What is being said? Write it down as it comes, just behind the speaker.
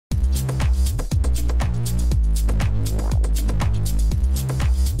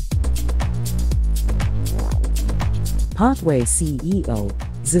Pathway CEO,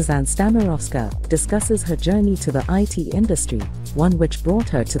 Zuzanna Stamirowska, discusses her journey to the IT industry, one which brought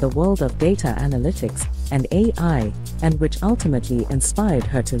her to the world of data analytics and AI, and which ultimately inspired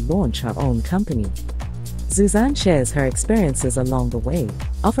her to launch her own company. Zuzanna shares her experiences along the way,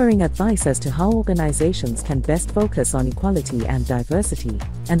 offering advice as to how organizations can best focus on equality and diversity,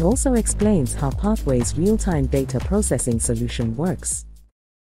 and also explains how Pathway's real-time data processing solution works.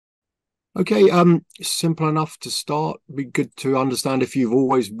 Okay, simple enough to start. Be good to understand if you've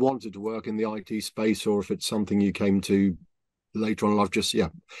always wanted to work in the IT space or if it's something you came to later on in life.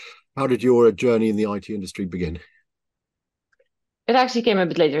 How did your journey in the IT industry begin? It actually came a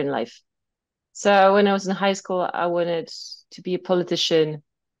bit later in life. So when I was in high school, I wanted to be a politician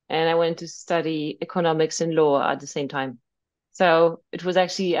and I wanted to study economics and law at the same time. So it was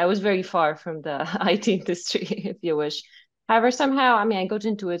actually, I was very far from the IT industry, if you wish. However, somehow, I got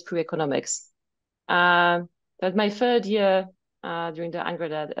into it through economics. But my third year, during the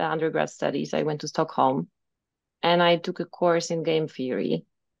undergrad studies, I went to Stockholm and I took a course in game theory.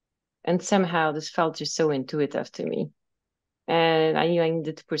 And somehow this felt just so intuitive to me. And I knew I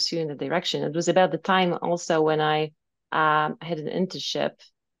needed to pursue in that direction. It was about the time also when I had an internship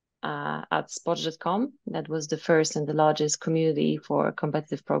at sports.com. That was the first and the largest community for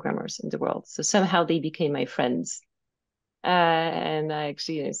competitive programmers in the world. So somehow they became my friends. And I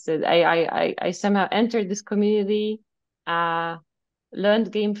actually said I somehow entered this community,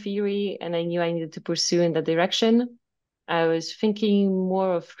 learned game theory, and I knew I needed to pursue in that direction. I was thinking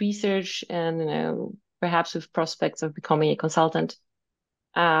more of research and perhaps with prospects of becoming a consultant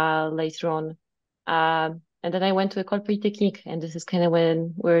later on. And then I went to École Polytechnique, and this is kind of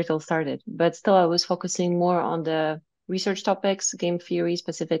where it all started. But still, I was focusing more on the research topics, game theory,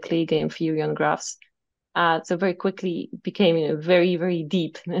 specifically game theory on graphs. So very quickly it became very, very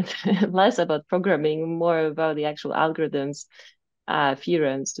deep, less about programming, more about the actual algorithms,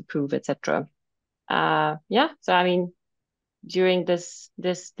 theorems to prove, etc. So during this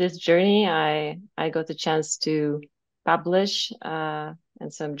journey, I got the chance to publish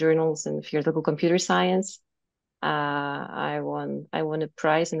in some journals in theoretical computer science. I won a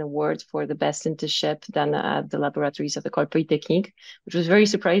prize, an award for the best internship done at the laboratories of the École Polytechnique, which was very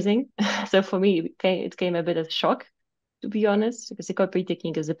surprising. So for me, it came a bit of a shock, to be honest, because École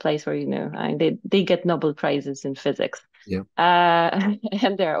Polytechnique is a place where they get Nobel prizes in physics. Yeah.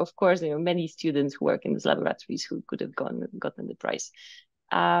 And there are, of course, many students who work in these laboratories who could have gotten the prize.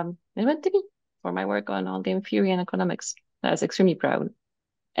 It went to me for my work on game theory and economics. I was extremely proud.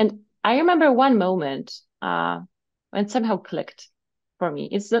 And I remember one moment when it somehow clicked for me.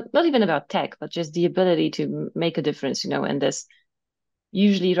 It's not even about tech, but just the ability to make a difference, in this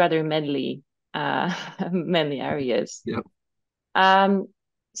usually rather manly areas. Yeah.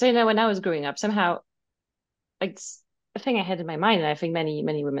 So when I was growing up, somehow, like a thing I had in my mind, and I think many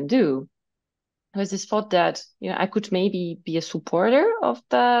women do, was this thought that I could maybe be a supporter of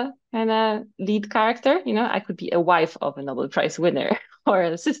the kind of lead character. I could be a wife of a Nobel Prize winner or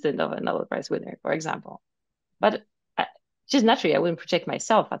an assistant of a Nobel Prize winner, for example. But just naturally, I wouldn't project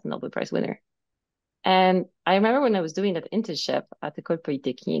myself as a Nobel Prize winner. And I remember when I was doing that internship at the École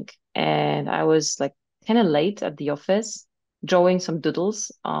Polytechnique, and I was like kind of late at the office, drawing some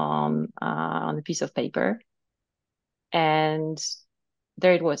doodles on a piece of paper. And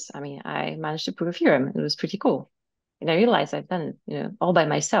there it was. I managed to prove a theorem. It was pretty cool. And I realized I've done it, all by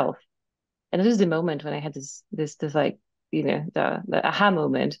myself. And it was the moment when I had this like, the aha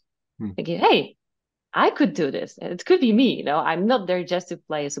moment, thinking, hey, I could do this. It could be me. I'm not there just to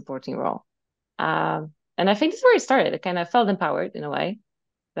play a supporting role. And I think this is where it started. I kind of felt empowered in a way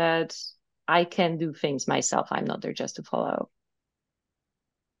that I can do things myself. I'm not there just to follow.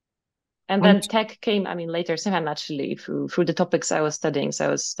 And then tech came, later, somehow naturally through the topics I was studying. So I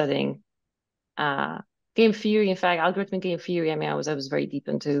was studying game theory, in fact, algorithmic game theory. I was very deep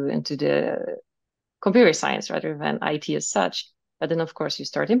into the computer science rather than IT as such. But then, of course, you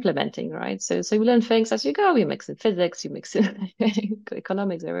start implementing, right? So you learn things as you go. You mix in physics, you mix in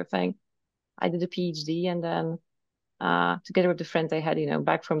economics, everything. I did a PhD, and then together with the friends I had,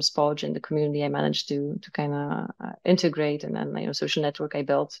 back from Spoj in the community, I managed to kind of integrate, and then social network I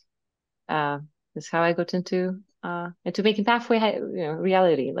built. That's how I got into making Pathway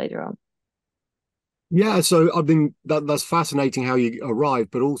reality later on. Yeah, so that's fascinating how you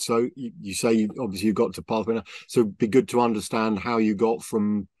arrived, but also you say obviously you got to Pathway. So it'd be good to understand how you got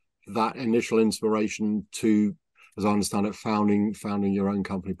from that initial inspiration to, as I understand it, founding your own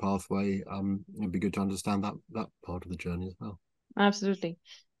company, Pathway. It'd be good to understand that part of the journey as well. Absolutely.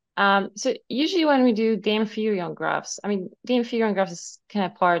 So usually when we do game theory on graphs, game theory on graphs is kind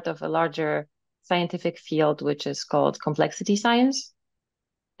of part of a larger scientific field which is called complexity science.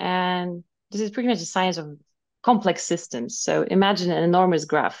 And this is pretty much the science of complex systems. So imagine an enormous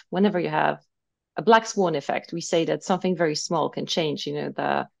graph. Whenever you have a black swan effect, we say that something very small can change,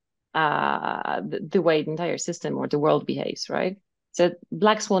 the way the entire system or the world behaves, right? So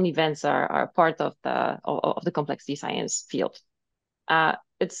black swan events are part of the complexity science field.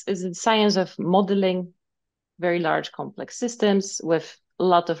 It's a science of modeling very large complex systems with a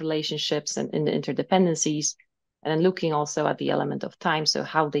lot of relationships and in the interdependencies, and then looking also at the element of time, so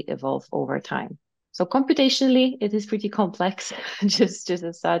how they evolve over time. So computationally, it is pretty complex, just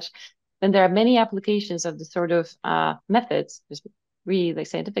as such. And there are many applications of the sort of methods, just really like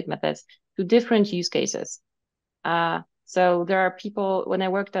scientific methods, to different use cases. So there are people, when I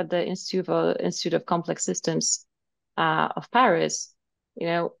worked at the Institute of Complex Systems of Paris,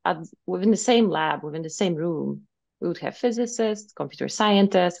 within the same lab, within the same room, we would have physicists, computer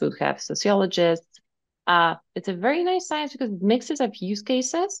scientists, we would have sociologists. It's a very nice science because it mixes up use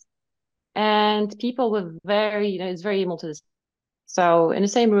cases and people with it's very multidisciplinary. So in the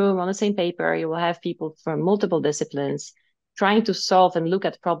same room, on the same paper, you will have people from multiple disciplines trying to solve and look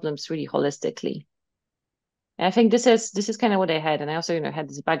at problems really holistically. And I think this is kind of what I had. And I also, had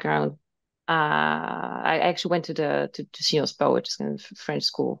this background. I actually went to Sciences Po, which is kind of French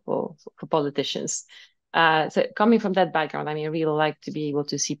school for politicians. So coming from that background, I really like to be able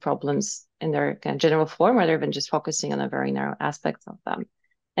to see problems in their kind of general form rather than just focusing on a very narrow aspect of them.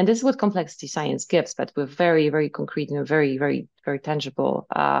 And this is what complexity science gives, but with very, very concrete and very, very, very tangible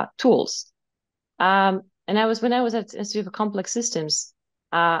tools. And when I was at Institute of Complex Systems,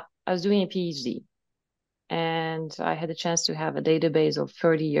 I was doing a PhD. And I had a chance to have a database of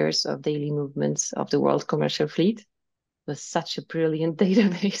 30 years of daily movements of the world commercial fleet. It was such a brilliant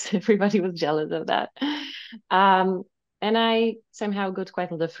database. Everybody was jealous of that. And I somehow got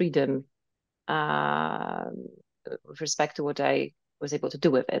quite a lot of freedom with respect to what I was able to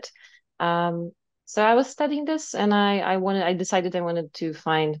do with it. So I was studying this, and I decided I wanted to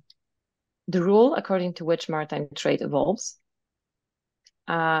find the rule according to which maritime trade evolves.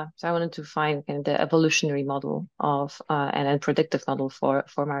 So I wanted to find kind of the evolutionary model of and a predictive model for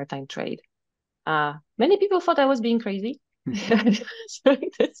maritime trade. Many people thought I was being crazy.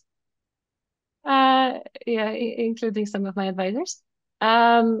 Including some of my advisors.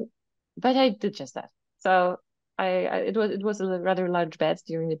 But I did just that. So it was a rather large bet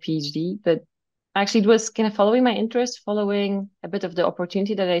during the PhD, but actually it was kind of following my interest, following a bit of the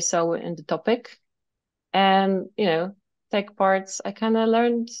opportunity that I saw in the topic, and tech parts I kind of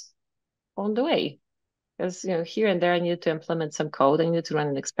learned on the way, because here and there I needed to implement some code, I needed to run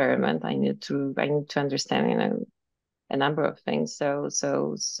an experiment, I need to understand a number of things. So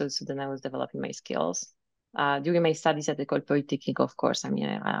then I was developing my skills. During my studies at École Polytechnique, of course, I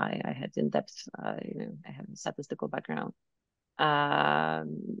had in-depth, I have a statistical background.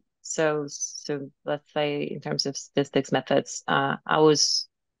 So let's say in terms of statistics methods, I was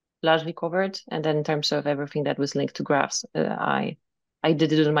largely covered. And then in terms of everything that was linked to graphs, I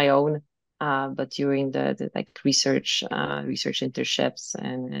did it on my own. But during the like research internships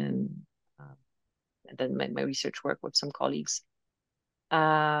and then my research work with some colleagues,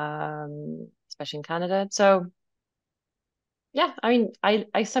 especially in Canada. So yeah,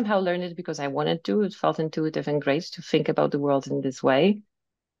 I somehow learned it because I wanted to. It felt intuitive and great to think about the world in this way.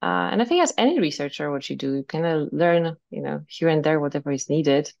 And I think as any researcher, what you do, you kind of learn, here and there, whatever is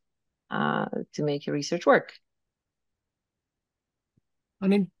needed to make your research work.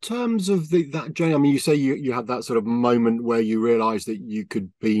 And in terms of that journey, you say you had that sort of moment where you realised that you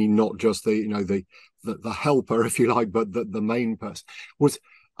could be not just the helper, if you like, but the main person. Was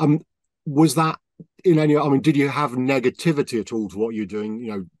that in any? Did you have negativity at all to what you're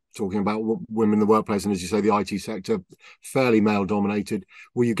doing? Talking about women in the workplace, and as you say, the IT sector fairly male dominated.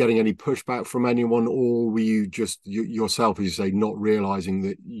 Were you getting any pushback from anyone, or were you just yourself, as you say, not realising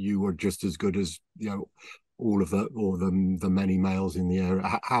that you were just as good as all of the many males in the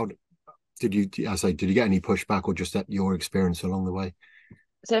area? How did you get any pushback, or just your experience along the way?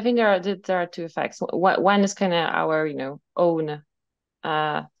 So I think there are two effects. One is kind of our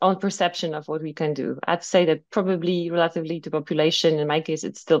own perception of what we can do. I'd say that probably relatively to population, in my case,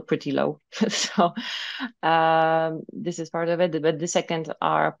 it's still pretty low. So this is part of it. But the second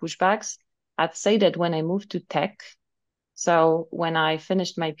are pushbacks. I'd say that when I moved to tech, so when I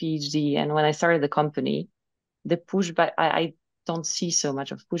finished my PhD and when I started the company, the pushback, I don't see so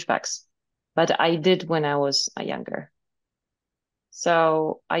much of pushbacks, but I did when I was younger.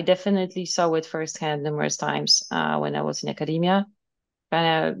 So I definitely saw it firsthand numerous times when I was in academia,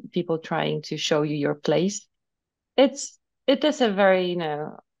 kind of people trying to show you your place. It is a very,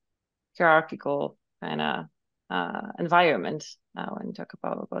 hierarchical kind of environment when you talk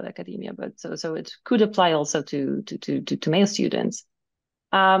about academia. But so it could apply also to male students.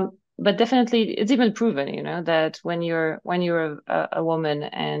 But definitely, it's even proven, that when you're a woman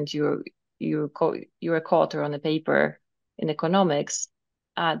and you're a co-author on a paper in economics,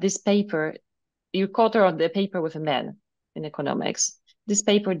 this paper you co-author on the paper with a man in economics. This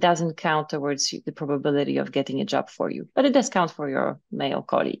paper doesn't count towards the probability of getting a job for you, but it does count for your male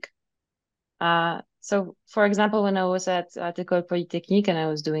colleague. So, for example, when I was at École Polytechnique and I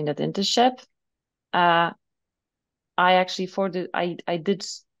was doing that internship, I actually I did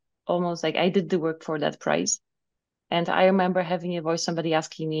almost like I did the work for that prize. And I remember having a voice, somebody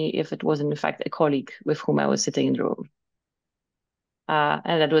asking me if it was in fact a colleague with whom I was sitting in the room.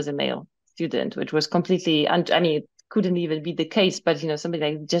 And that was a male student, which was completely, I mean, it couldn't even be the case, but, somebody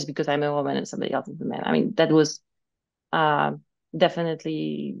like, just because I'm a woman and somebody else is a man. I mean, that was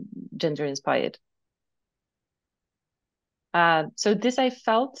definitely gender inspired. So this I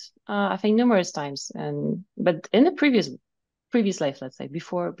felt, I think numerous times, but in the previous life, let's say,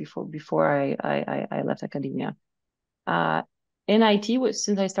 before I left academia. In IT,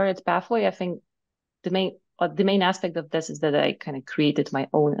 since I started Pathway, I think the main aspect of this is that I kind of created my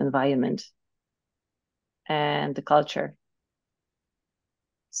own environment and the culture.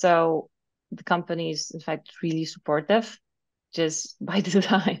 So the company is in fact really supportive, just by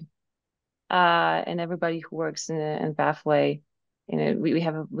design. And everybody who works in Pathway, we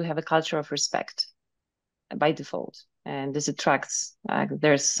have a culture of respect by default, and this attracts.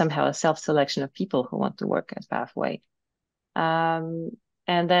 There's somehow a self-selection of people who want to work at Pathway. And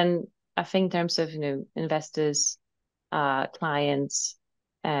then I think in terms of investors, clients,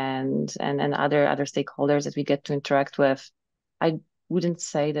 and other stakeholders that we get to interact with, I wouldn't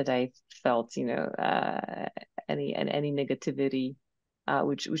say that I felt any negativity,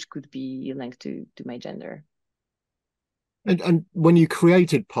 which could be linked to my gender. And when you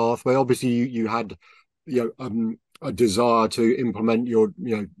created Pathway, obviously you had a desire to implement your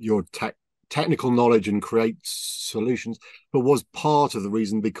technical knowledge and create solutions, but was part of the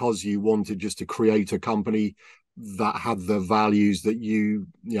reason because you wanted just to create a company that had the values that you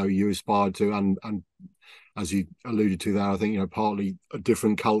aspired to, and as you alluded to there, I think partly a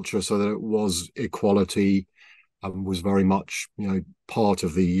different culture, so that it was equality and was very much part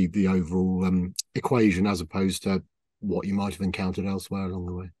of the overall equation, as opposed to what you might have encountered elsewhere along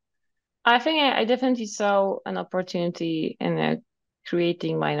the way. I think I definitely saw an opportunity in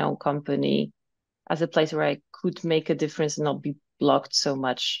creating my own company as a place where I could make a difference and not be blocked so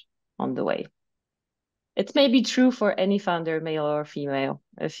much on the way. It may be true for any founder, male or female,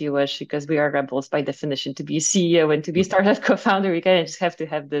 if you wish, because we are rebels by definition. To be a CEO and to be a startup co-founder, we kind of just have to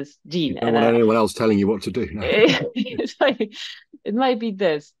have this gene. You don't want anyone else telling you what to do. No. It might be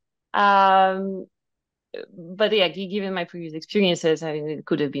this. But yeah, given my previous experiences, I mean, it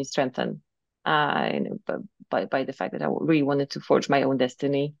could have been strengthened by the fact that I really wanted to forge my own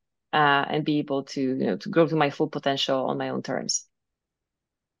destiny and be able to to grow to my full potential on my own terms.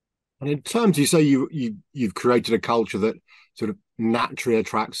 And in terms, you say you've created a culture that sort of naturally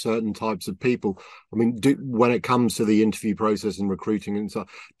attracts certain types of people. I mean, when it comes to the interview process and recruiting and stuff,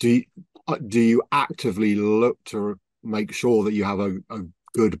 do you actively look to make sure that you have a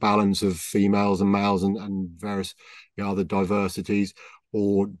good balance of females and males and various other diversities,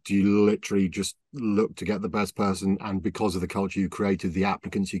 or do you literally just look to get the best person, and because of the culture you created, the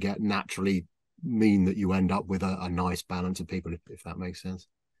applicants you get naturally mean that you end up with a nice balance of people, if that makes sense?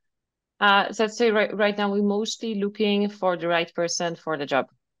 So I'd say right now we're mostly looking for the right person for the job.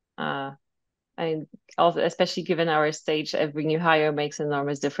 I mean, especially given our stage, every new hire makes an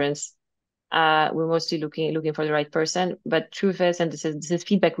enormous difference. We're mostly looking for the right person. But truth is, and this is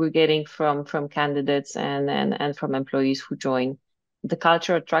feedback we're getting from candidates and from employees who join, the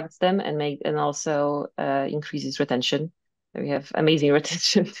culture attracts them and also increases retention. We have amazing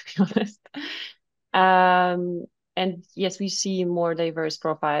retention, to be honest. And yes, we see more diverse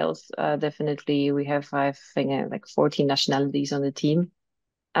profiles. Definitely, we have, I think, like 14 nationalities on the team,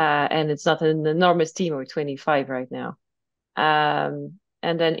 and it's not an enormous team. We're 25 right now. And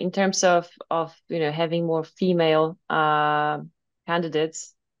then in terms of having more female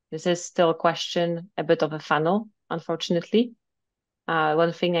candidates, this is still a question, a bit of a funnel, unfortunately.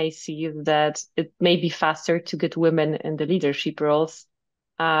 One thing I see is that it may be faster to get women in the leadership roles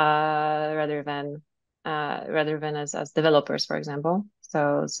rather than as developers, for example.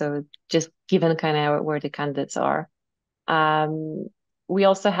 So just given kind of where the candidates are. We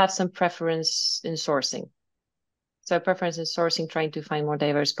also have some preference in sourcing. So preference in sourcing, trying to find more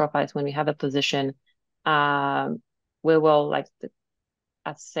diverse profiles when we have a position. We will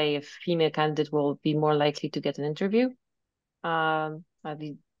I'd say a female candidate will be more likely to get an interview. So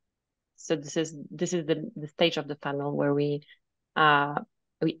this is the stage of the funnel where we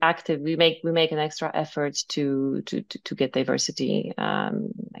make an extra effort to get diversity,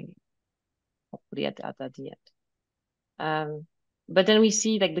 like, hopefully at the end. But then we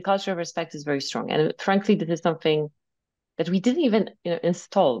see like the culture of respect is very strong, and frankly, this is something that we didn't even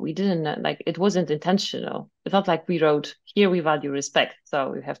install. We didn't like, it wasn't intentional. It's not like we wrote here we value respect,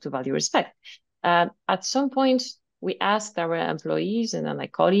 so we have to value respect. At some point, we asked our employees and then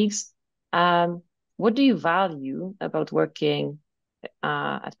like colleagues, what do you value about working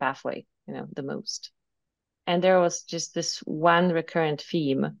at Pathway, the most? And there was just this one recurrent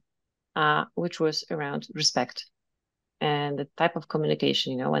theme, which was around respect and the type of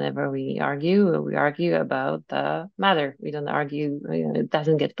communication. Whenever we argue about the matter. We don't argue, it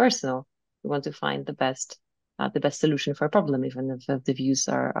doesn't get personal. We want to find the best solution for a problem, even if the views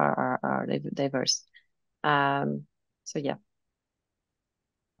are diverse. So yeah.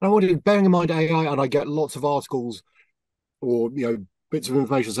 I wanted, bearing in mind AI, and I get lots of articles or bits of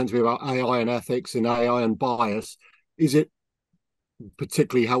information sent to me about AI and ethics and AI and bias. Is it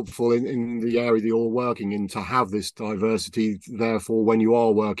particularly helpful in the area that you're working in to have this diversity? Therefore, when you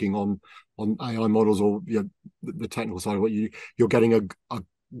are working on AI models or the technical side of what you're getting a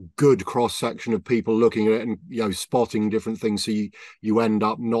good cross section of people looking at it and spotting different things, so you end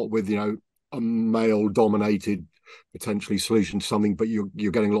up not with a male dominated potentially solution to something, but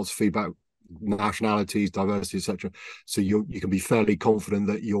you're getting lots of feedback, nationalities, diversity, etc. So you can be fairly confident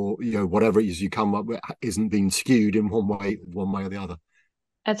that your whatever it is you come up with isn't being skewed in one way or the other.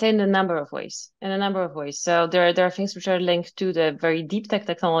 I'd say in a number of ways. So there are things which are linked to the very deep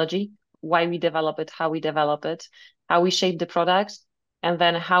technology, why we develop it, how we develop it, how we shape the product, and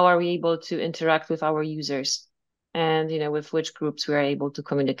then how are we able to interact with our users, and with which groups we are able to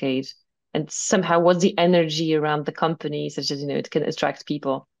communicate, and somehow what's the energy around the company, such as it can attract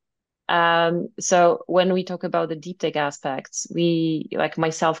people. So when we talk about the deep tech aspects, we, like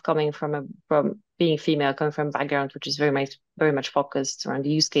myself, coming from being female, coming from a background which is very much focused around the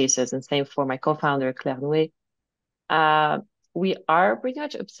use cases, and same for my co-founder Claire Nouet, we are pretty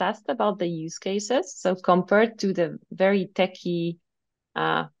much obsessed about the use cases. So compared to the very techy,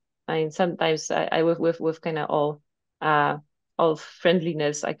 I mean, sometimes I with kind of all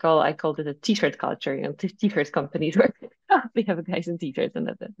friendliness, I call it a t-shirt culture. T-shirt companies where we have guys in t-shirts and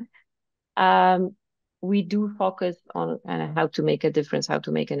that's it. We do focus on how to make a difference, how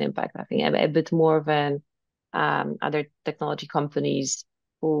to make an impact. I think a bit more than other technology companies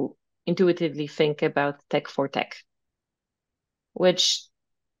who intuitively think about tech for tech, which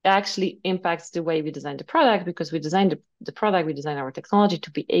actually impacts the way we design the product, because we design the product, we design our technology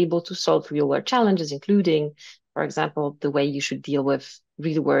to be able to solve real world challenges, including, for example, the way you should deal with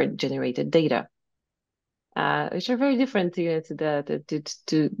real world generated data. Which are very different quite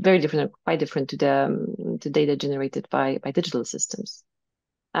different to the data generated by digital systems.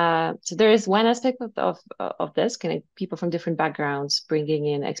 So there is one aspect of this, kind of people from different backgrounds bringing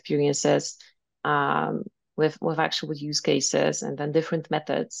in experiences with actual use cases, and then different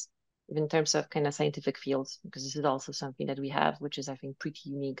methods in terms of kind of scientific fields, because this is also something that we have, which is, I think, pretty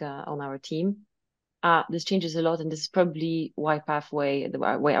unique on our team. This changes a lot, and this is probably why Pathway,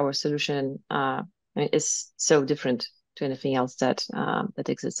 why our solution is so different to anything else that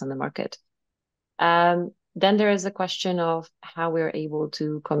exists on the market. Then there is a question of how we're able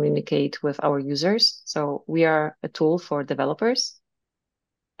to communicate with our users. So we are a tool for developers,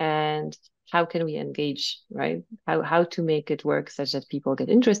 and how can we engage, right? How to make it work such that people get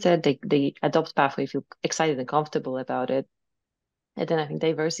interested, they adopt Pathway, feel excited and comfortable about it. And then I think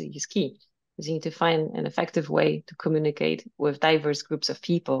diversity is key, because you need to find an effective way to communicate with diverse groups of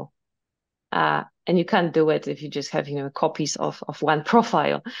people. And you can't do it if you just have copies of one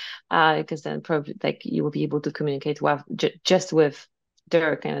profile, because then probably you will be able to communicate just with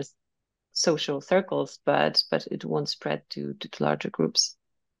their kind of social circles, but it won't spread to larger groups.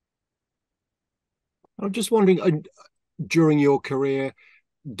 I'm just wondering, during your career,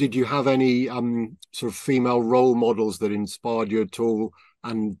 did you have any sort of female role models that inspired you at all?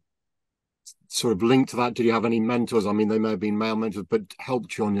 And sort of linked to that, did you have any mentors? I mean, they may have been male mentors, but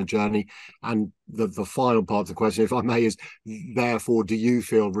helped you on your journey. And the final part of the question, if I may, is therefore, do you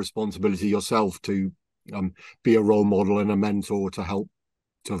feel responsibility yourself to be a role model and a mentor to help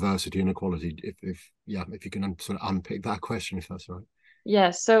diversity and equality? If you can sort of unpick that question, if that's right.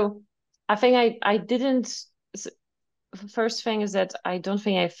 Yeah, so I think I didn't. First thing is that I don't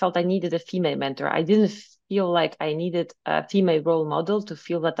think I felt I needed a female mentor. I didn't feel like I needed a female role model to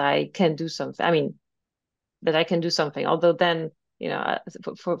feel that I can do something. I mean, that I can do something. Although then,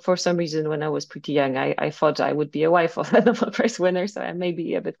 for some reason, when I was pretty young, I thought I would be a wife of a Nobel Prize winner. So I may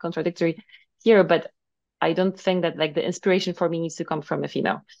be a bit contradictory here, but I don't think that like the inspiration for me needs to come from a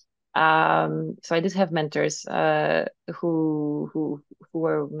female. So I did have mentors who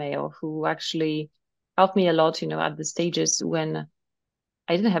were male, who actually helped me a lot, at the stages when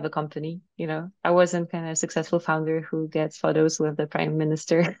I didn't have a company. I wasn't kind of a successful founder who gets photos with the prime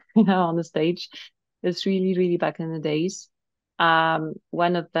minister, on the stage. It's really, really back in the days.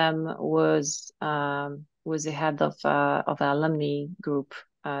 One of them was the head of an alumni group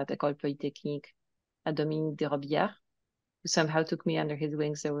at École Polytechnique, Dominique de Robière, who somehow took me under his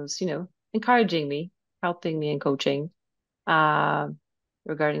wings and was, encouraging me, helping me and coaching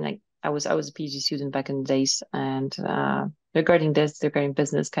regarding like I was a PhD student back in the days, and regarding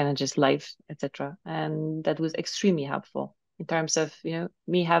business, kind of just life, etc. And that was extremely helpful in terms of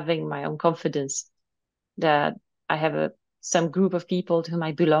me having my own confidence that I have some group of people to whom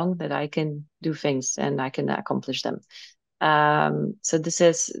I belong, that I can do things and I can accomplish them. So this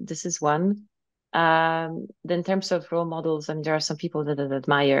is one. Then in terms of role models, I mean, there are some people that I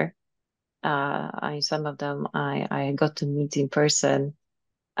admire. Some of them I got to meet in person.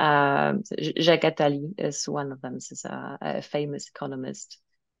 Jacques Attali is one of them. This is a famous economist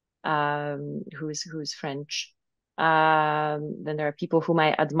who's French. Then there are people whom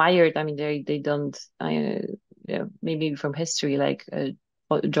I admired. I mean, they don't, maybe from history, like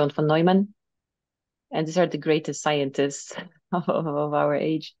John von Neumann. And these are the greatest scientists of our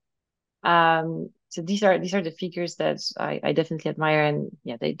age. So these are the figures that I definitely admire, and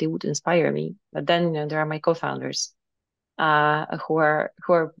yeah, they would inspire me. But then there are my co-founders who are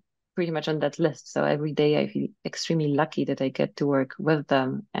pretty much on that list. So every day I feel extremely lucky that I get to work with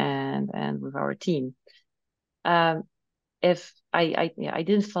them and with our team. If I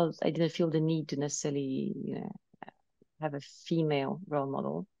didn't feel the need to necessarily have a female role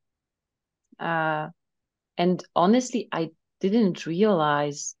model. And honestly, I didn't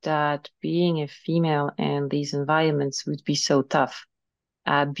realize that being a female in these environments would be so tough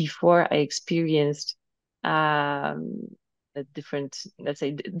before I experienced a different, let's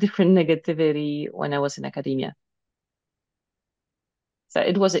say, different negativity when I was in academia. So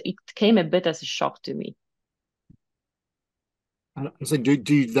it came a bit as a shock to me. And so do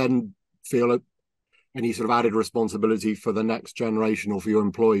you then feel any sort of added responsibility for the next generation or for your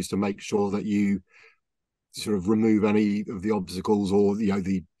employees to make sure that you sort of remove any of the obstacles or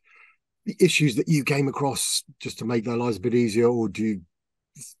the issues that you came across just to make their lives a bit easier? Or do you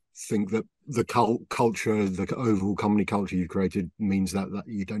think that the culture, the overall company culture you've created means that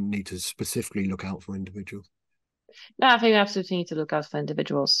you don't need to specifically look out for individuals? No, I think we absolutely need to look out for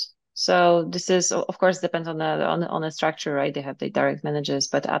individuals. So this is, of course, depends on the structure, right? They have the direct managers,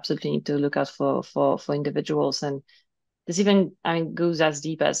 but absolutely need to look out for individuals. And this even, I mean, goes as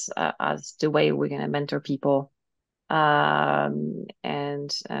deep as the way we're going to mentor people, and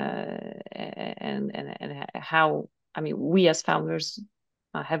how, I mean, we as founders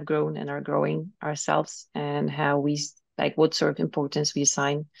have grown and are growing ourselves, and how we like what sort of importance we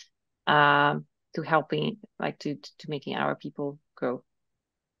assign to helping, like to making our people grow.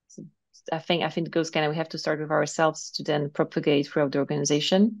 So I think it goes kind of, we have to start with ourselves to then propagate throughout the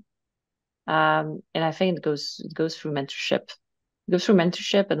organization. And I think it goes through mentorship. It goes through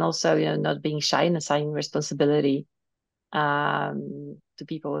mentorship, and also not being shy and assigning responsibility to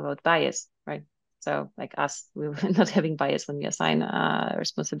people without bias, right? So like us, we're not having bias when we assign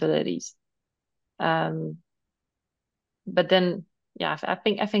responsibilities. But then, yeah, I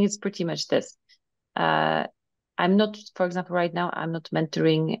think it's pretty much this. I'm not, for example, right now, I'm not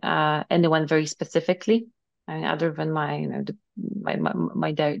mentoring anyone very specifically. I mean, other than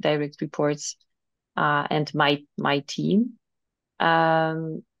my direct reports and my team.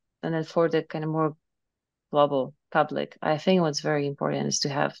 And then for the kind of more global public, I think what's very important is to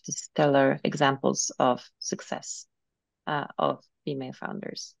have the stellar examples of success of female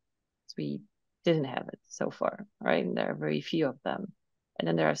founders. We didn't have it so far, right? And there are very few of them. And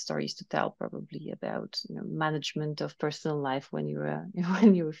then there are stories to tell, probably about management of personal life when you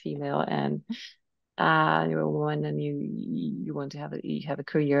were female and you're a woman, and you want to have a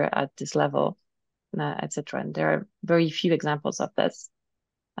career at this level, etc. And there are very few examples of this,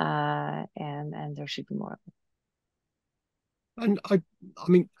 and there should be more of it. And I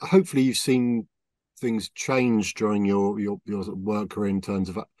mean, hopefully you've seen things change during your work career in terms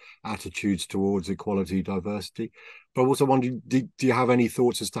of attitudes towards equality, diversity. But I also wonder, do you have any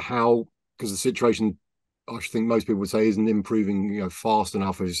thoughts as to how, because the situation, I should think most people would say, isn't improving fast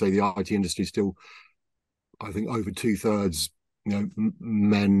enough. As you say, the IT industry is still, I think, over 2/3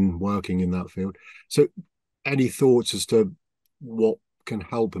 men working in that field. So any thoughts as to what can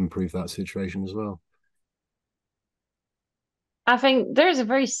help improve that situation as well? I think there's a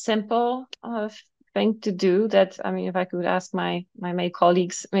very simple thing to do that, I mean, if I could ask my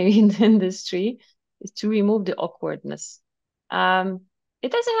colleagues maybe in the industry, is to remove the awkwardness. Um,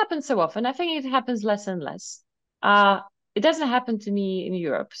 it doesn't happen so often. I think it happens less and less. Uh, it doesn't happen to me in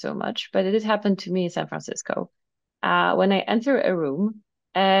Europe so much, but it did happen to me in San Francisco. When I enter a room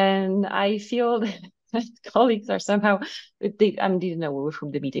and I feel that colleagues are somehow I didn't know with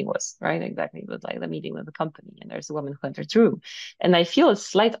whom the meeting was, right? Exactly. It was like the meeting with the company, and there's a woman who entered the room, and I feel a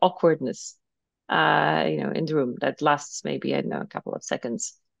slight awkwardness, in the room that lasts maybe, I don't know, a couple of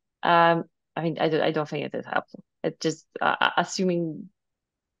seconds. I mean, I don't think it is helpful. It just assuming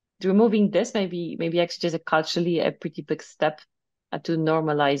removing this maybe actually just culturally a pretty big step to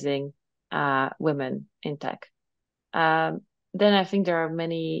normalizing women in tech. Um, then I think there are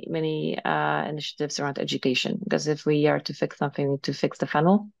many initiatives around education, because if we are to fix something, we need to fix the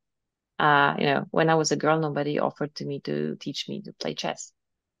funnel. When I was a girl, nobody offered to me to teach me to play chess.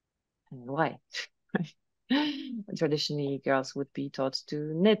 I don't know why. Traditionally, girls would be taught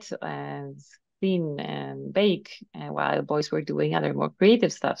to knit and clean and bake, while boys were doing other more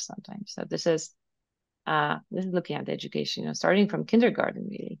creative stuff sometimes. So this is looking at the education, starting from kindergarten,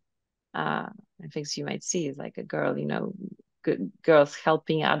 really. And things you might see is like a girl, girls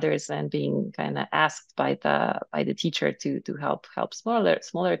helping others and being kind of asked by the teacher to help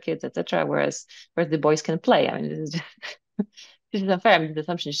smaller kids, etc. Whereas the boys can play. I mean, this is just, this is unfair. I mean, the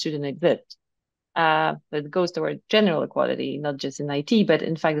assumption shouldn't exist. But it goes toward general equality, not just in IT, but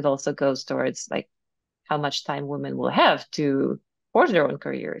in fact, it also goes towards like how much time women will have to forge their own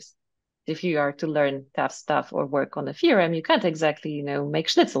careers. If you are to learn tough stuff or work on a theorem, you can't exactly, make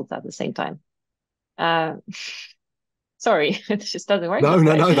schnitzels at the same time. Uh, sorry, it just doesn't work No, that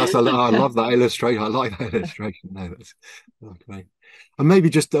no, way. no. I love that illustration. I like that illustration. No, that's okay. And maybe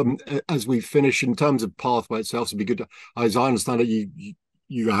just as we finish in terms of pathway itself, it'd be good. As I understand it,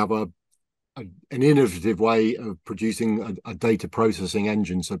 you have an innovative way of producing a data processing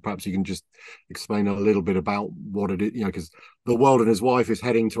engine. So perhaps you can just explain a little bit about what it is, because the world and his wife is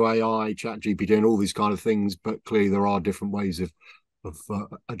heading to AI, chat GPT, and all these kind of things, but clearly there are different ways of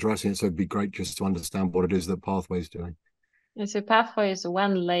addressing it. So it'd be great just to understand what it is that Pathway is doing. And so Pathway is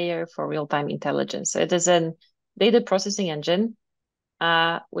one layer for real-time intelligence. It is a data processing engine,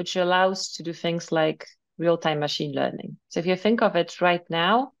 which allows to do things like real-time machine learning. So if you think of it right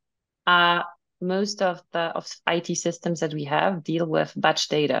now, most of IT systems that we have deal with batch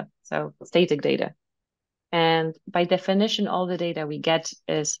data, so static data. And by definition, all the data we get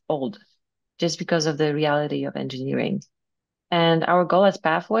is old, just because of the reality of engineering. And our goal as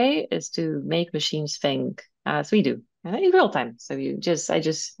Pathway is to make machines think as we do, in real time. So we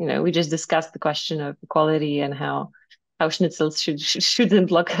just discussed the question of equality and how schnitzels shouldn't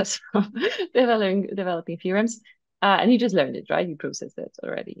block us from developing theorems. And you just learned it, right? You processed it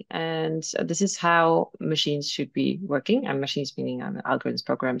already. And this is how machines should be working. And machines meaning algorithms,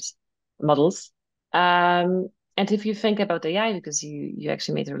 programs, models. And if you think about AI, because you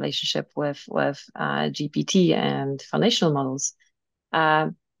actually made a relationship with GPT and foundational models,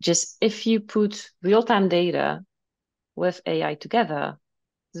 just if you put real-time data with AI together,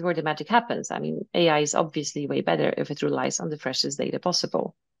 this is where the magic happens. I mean, AI is obviously way better if it relies on the freshest data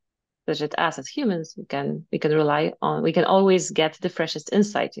possible. Such that us as humans, we can always get the freshest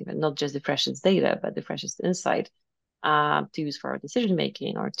insight, even not just the freshest data, but the freshest insight to use for our decision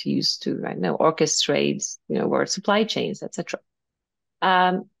making, or to use to, I know, orchestrate, our supply chains, etc.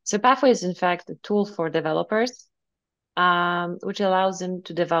 So Pathway is in fact a tool for developers, which allows them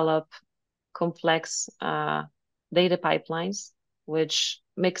to develop complex data pipelines, which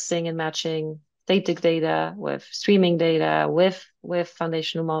mixing and matching static data with streaming data with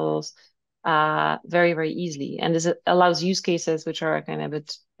foundational models very, very easily. And this allows use cases which are kind of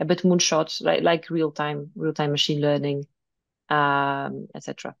a bit moonshot, like real-time machine learning,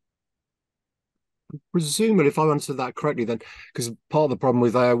 etc. Presumably, if I understood that correctly, then because part of the problem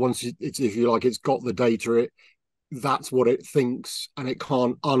with AI, it's if you like, it's got the data, that's what it thinks, and it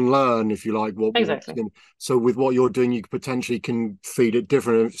can't unlearn, if you like, what's Exactly. in. So with what you're doing, you potentially can feed it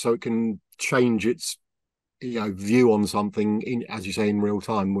different, so it can change its view on something in, as you say, in real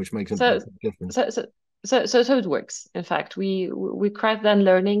time, which makes a So difference. so so so it works. In fact, we craft then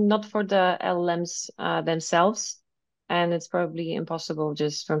learning not for the LLMs themselves, and it's probably impossible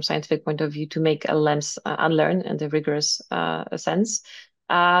just from scientific point of view to make LLMs unlearn in the rigorous sense.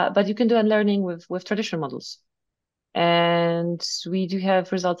 But you can do unlearning with traditional models, and we do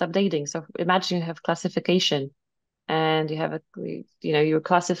have results updating. So imagine you have classification, and you have you're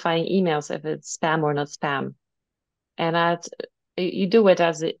classifying emails if it's spam or not spam. And You do it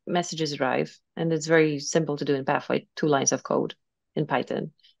as the messages arrive, and it's very simple to do in Pathway, 2 lines of code in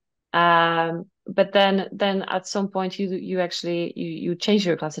Python. But then at some point you actually you change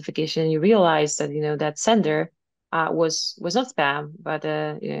your classification. You realize that that sender was not spam, but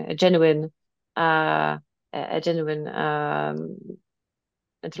a genuine a genuine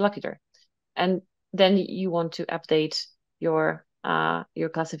interlocutor, and then you want to update your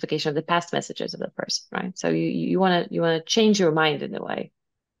classification of the past messages of the person, right? So you want to change your mind in a way.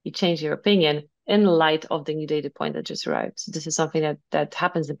 You change your opinion in light of the new data point that just arrived. So this is something that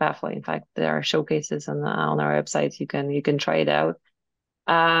happens in Pathway. In fact, there are showcases on our website. You can try it out.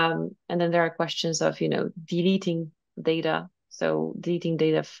 And then there are questions of deleting data. So deleting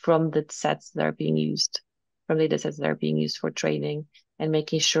data from the sets that are being used, from data sets that are being used for training, and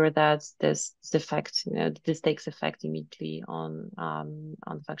making sure that this takes effect immediately on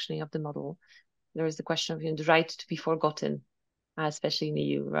the functioning of the model. There is the question of the right to be forgotten, especially in the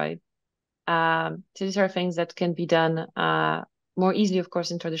EU, right? So these are things that can be done more easily, of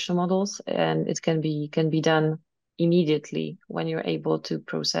course, in traditional models, and it can be done immediately when you're able to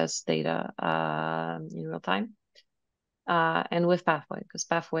process data in real time. And with Pathway, because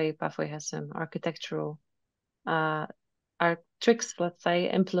Pathway has some architectural tricks, let's say,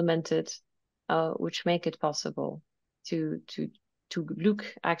 implemented, which make it possible to look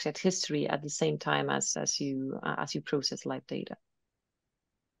actually at history at the same time as you process live data.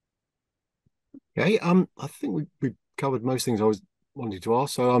 Okay, I think we've covered most things I was wanting to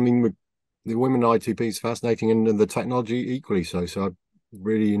ask. So, I mean, the women ITP is fascinating, and the technology equally so. So, I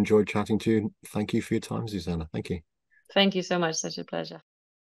really enjoyed chatting to you. Thank you for your time, Zuzanna. Thank you. Thank you so much. Such a pleasure.